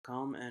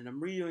Phoblographer.com, and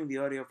I'm redoing the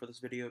audio for this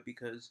video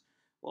because,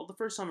 well, the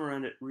first time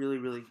around it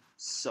really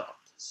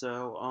sucked.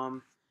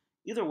 So,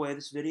 either way,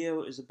 this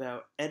video is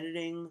about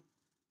editing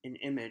an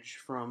image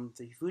from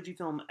the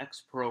Fujifilm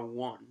X Pro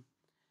 1,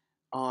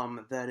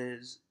 that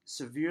is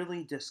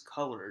severely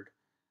discolored.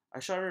 I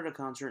shot it at a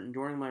concert, and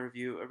during my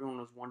review, everyone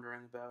was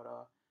wondering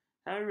about,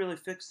 how I really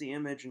fixed the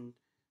image and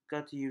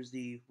got to use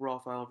the raw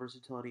file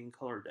versatility and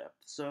color depth.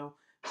 So,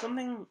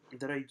 something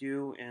that I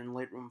do in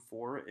Lightroom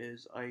 4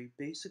 is I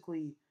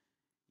basically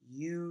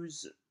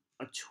use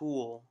a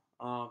tool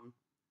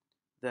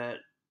that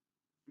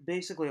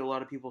basically a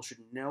lot of people should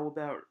know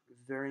about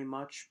very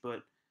much,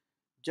 but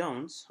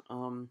don't.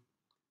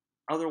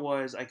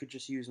 Otherwise, I could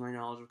just use my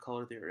knowledge of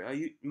color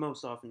theory.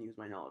 Most often use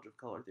my knowledge of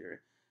color theory.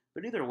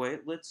 But either way,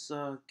 let's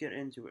get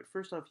into it.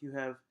 First off, you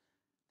have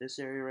this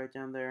area right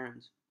down there,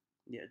 and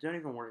yeah, don't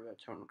even worry about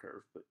tone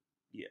curve, but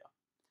yeah.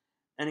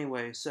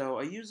 Anyway, so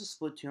I use the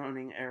split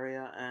toning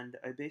area, and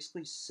I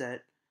basically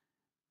set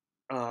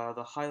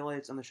the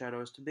highlights and the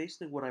shadows to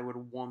basically what I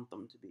would want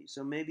them to be.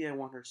 So maybe I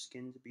want her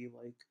skin to be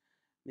like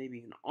maybe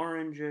an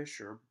orangish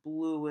or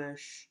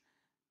bluish,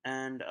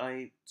 and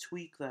I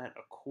tweak that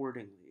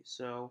accordingly.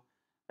 So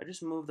I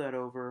just move that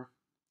over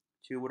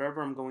to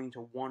whatever I'm going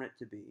to want it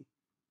to be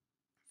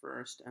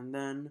first, and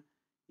then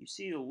you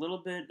see a little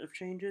bit of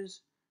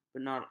changes,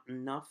 but not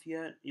enough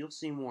yet. You'll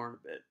see more in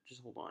a bit.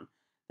 Just hold on.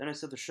 Then I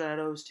set the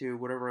shadows to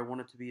whatever I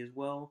want it to be as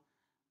well.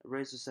 I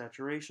raise the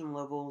saturation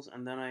levels,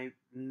 and then I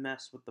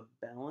mess with the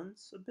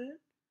balance a bit,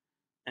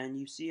 and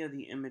you see how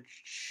the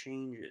image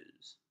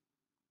changes.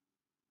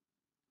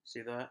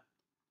 See that?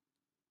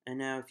 And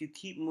now if you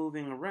keep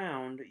moving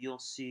around, you'll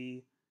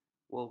see,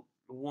 well,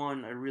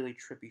 one, a really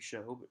trippy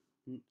show,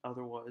 but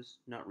otherwise,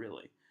 not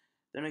really.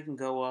 Then I can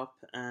go up,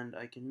 and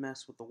I can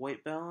mess with the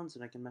white balance,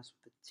 and I can mess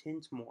with the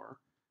tint more.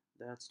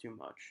 That's too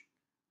much.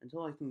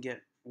 Until I can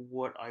get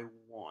what I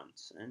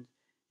want. And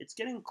it's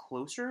getting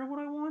closer to what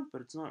I want,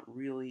 but it's not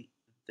really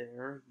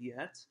there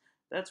yet.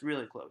 That's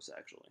really close,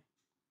 actually.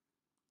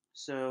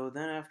 So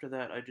then after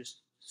that, I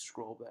just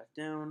scroll back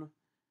down,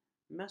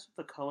 mess with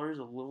the colors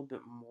a little bit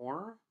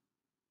more,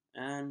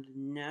 and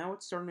now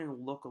it's starting to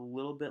look a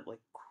little bit like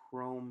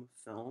chrome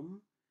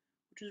film,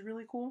 which is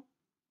really cool.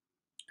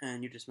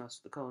 And you just mess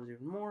with the colors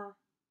even more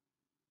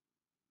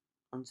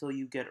until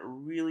you get a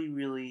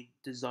really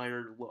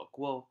desired look.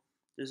 Well,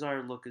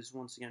 desired look is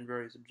once again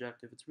very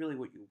subjective. It's really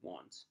what you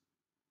want.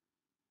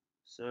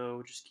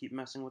 So just keep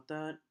messing with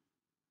that.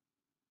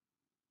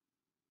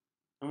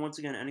 And once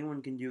again,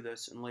 anyone can do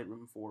this in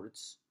Lightroom 4.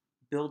 It's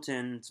built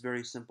in, it's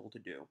very simple to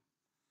do.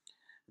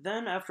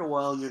 Then after a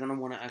while, you're going to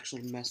want to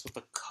actually mess with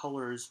the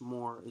colors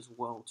more as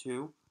well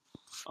too.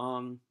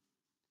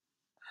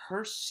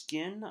 Her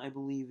skin, I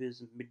believe,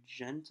 is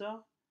magenta.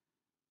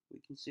 We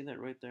can see that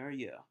right there,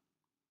 yeah.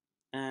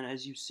 And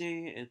as you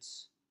see,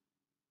 it's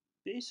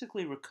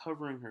basically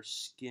recovering her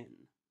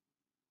skin.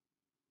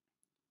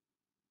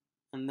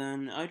 And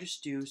then I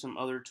just do some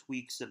other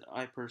tweaks that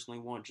I personally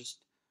want just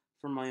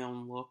for my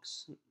own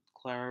looks.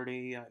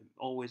 Clarity, I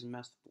always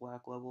mess with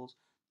black levels.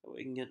 That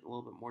way I can get a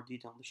little bit more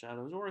detail in the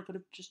shadows. Or I could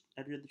have just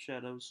edited the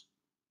shadows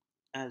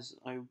as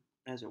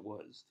it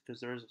was,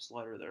 because there is a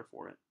slider there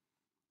for it.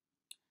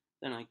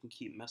 Then I can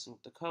keep messing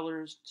with the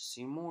colors to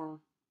see more.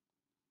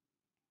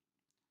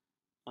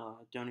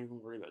 Don't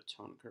even worry about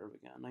tone curve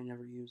again. I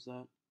never use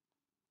that.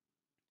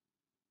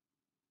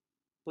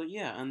 But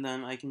yeah, and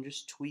then I can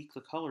just tweak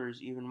the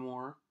colors even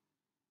more.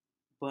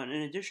 But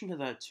in addition to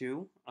that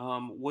too,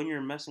 when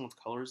you're messing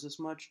with colors this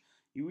much,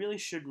 you really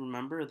should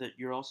remember that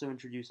you're also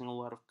introducing a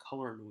lot of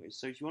color noise.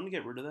 So if you want to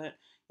get rid of that,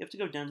 you have to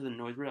go down to the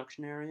noise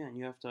reduction area, and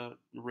you have to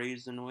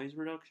raise the noise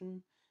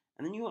reduction.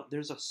 And then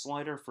there's a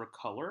slider for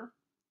color,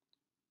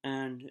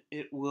 and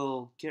it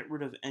will get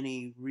rid of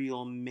any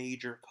real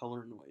major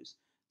color noise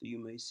that you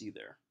may see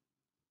there.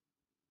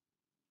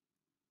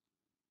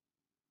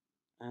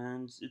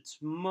 And it's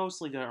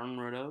mostly gotten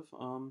rid of.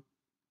 You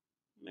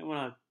may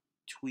want to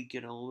tweak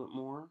it a little bit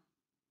more.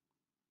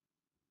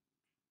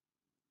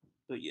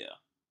 But yeah.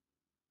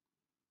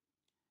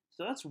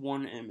 So that's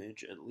one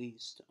image at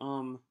least.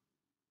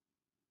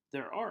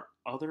 There are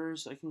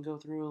others I can go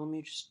through. Let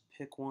me just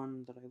pick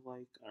one that I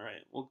like.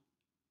 Alright, well,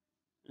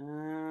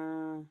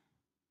 do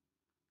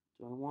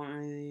I want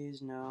any of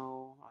these?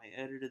 No. I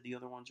edited the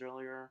other ones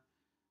earlier.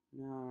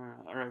 No.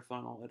 Alright,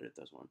 fine, I'll edit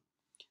this one.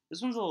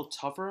 This one's a little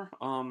tougher.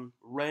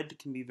 Red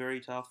can be very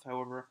tough,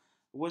 however,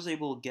 I was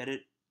able to get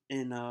it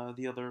in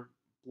the other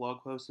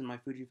blog post in my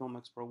Fujifilm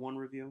X Pro 1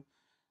 review.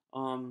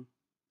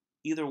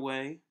 Either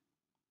way,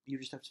 you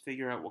just have to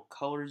figure out what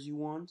colors you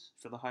want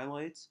for the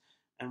highlights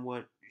and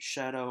what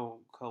shadow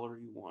color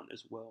you want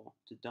as well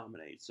to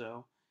dominate.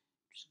 So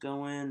just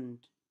go in and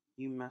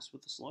you mess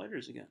with the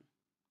sliders again.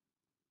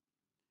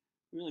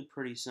 Really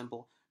pretty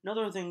simple.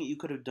 Another thing that you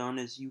could have done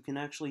is you can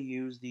actually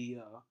use the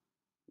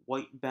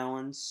white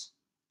balance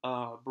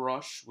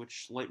brush,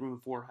 which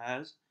Lightroom 4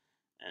 has,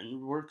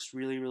 and works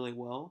really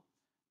well.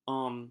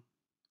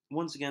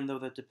 Once again, though,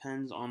 that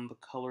depends on the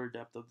color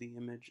depth of the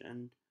image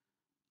and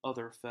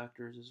other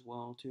factors as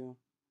well too.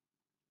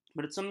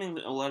 But it's something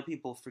that a lot of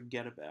people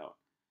forget about.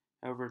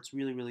 However, it's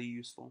really, really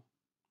useful.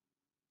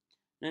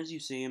 And as you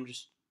see, I'm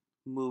just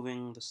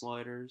moving the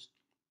sliders,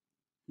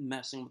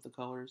 messing with the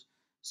colors,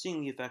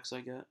 seeing the effects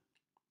I get.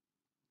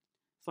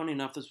 Funny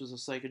enough, this was a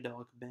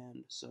psychedelic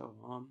band,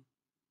 so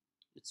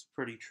it's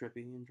pretty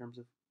trippy in terms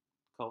of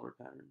color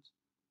patterns.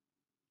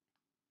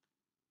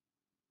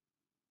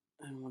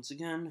 And once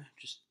again,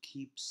 just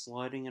keep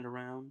sliding it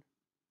around,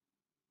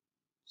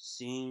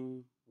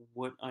 seeing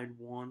what I'd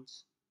want.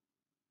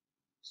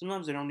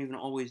 Sometimes I don't even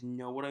always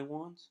know what I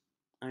want.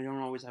 I don't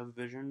always have a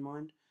vision in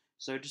mind,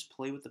 so I just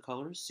play with the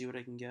colors, see what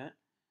I can get.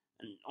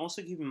 And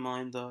also keep in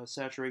mind the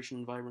saturation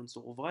and vibrance.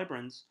 So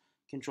vibrance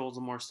controls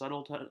the more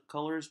subtle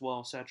colors,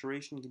 while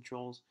saturation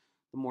controls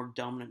the more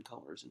dominant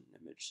colors in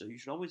an image. So you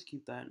should always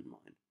keep that in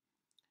mind.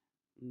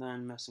 And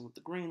then messing with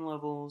the green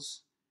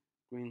levels.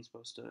 Green's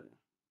supposed to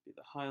be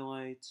the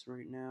highlights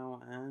right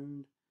now,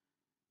 and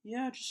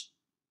yeah, just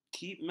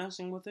keep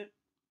messing with it.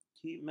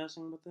 Keep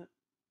messing with it.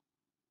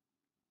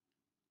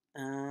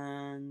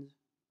 And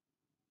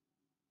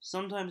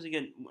sometimes I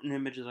get an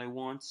image that I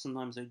want,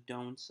 sometimes I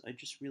don't. I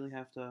just really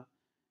have to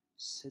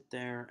sit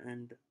there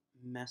and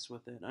mess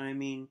with it. I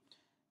mean,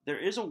 there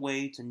is a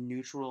way to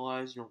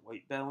neutralize your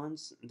white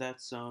balance.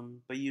 That's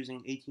by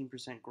using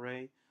 18%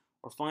 gray,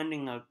 or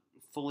finding a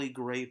fully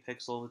gray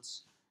pixel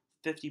that's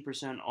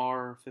 50%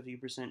 R,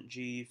 50%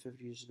 G,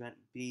 50%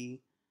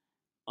 B.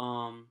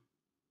 Um,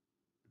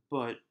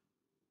 but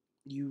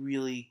you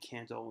really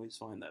can't always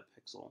find that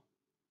pixel.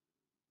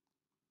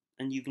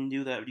 And you can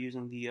do that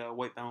using the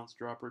white balance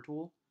dropper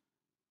tool.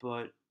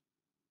 But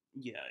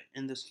yeah,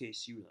 in this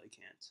case, you really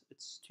can't.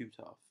 It's too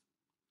tough.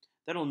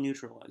 That'll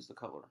neutralize the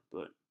color,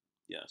 but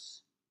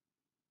yes.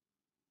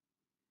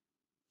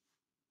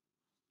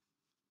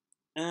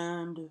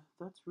 And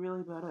that's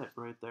really about it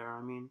right there.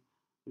 I mean,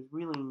 there's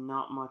really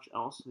not much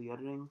else to the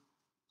editing.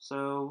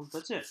 So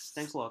that's it.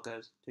 Thanks a lot,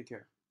 guys. Take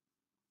care.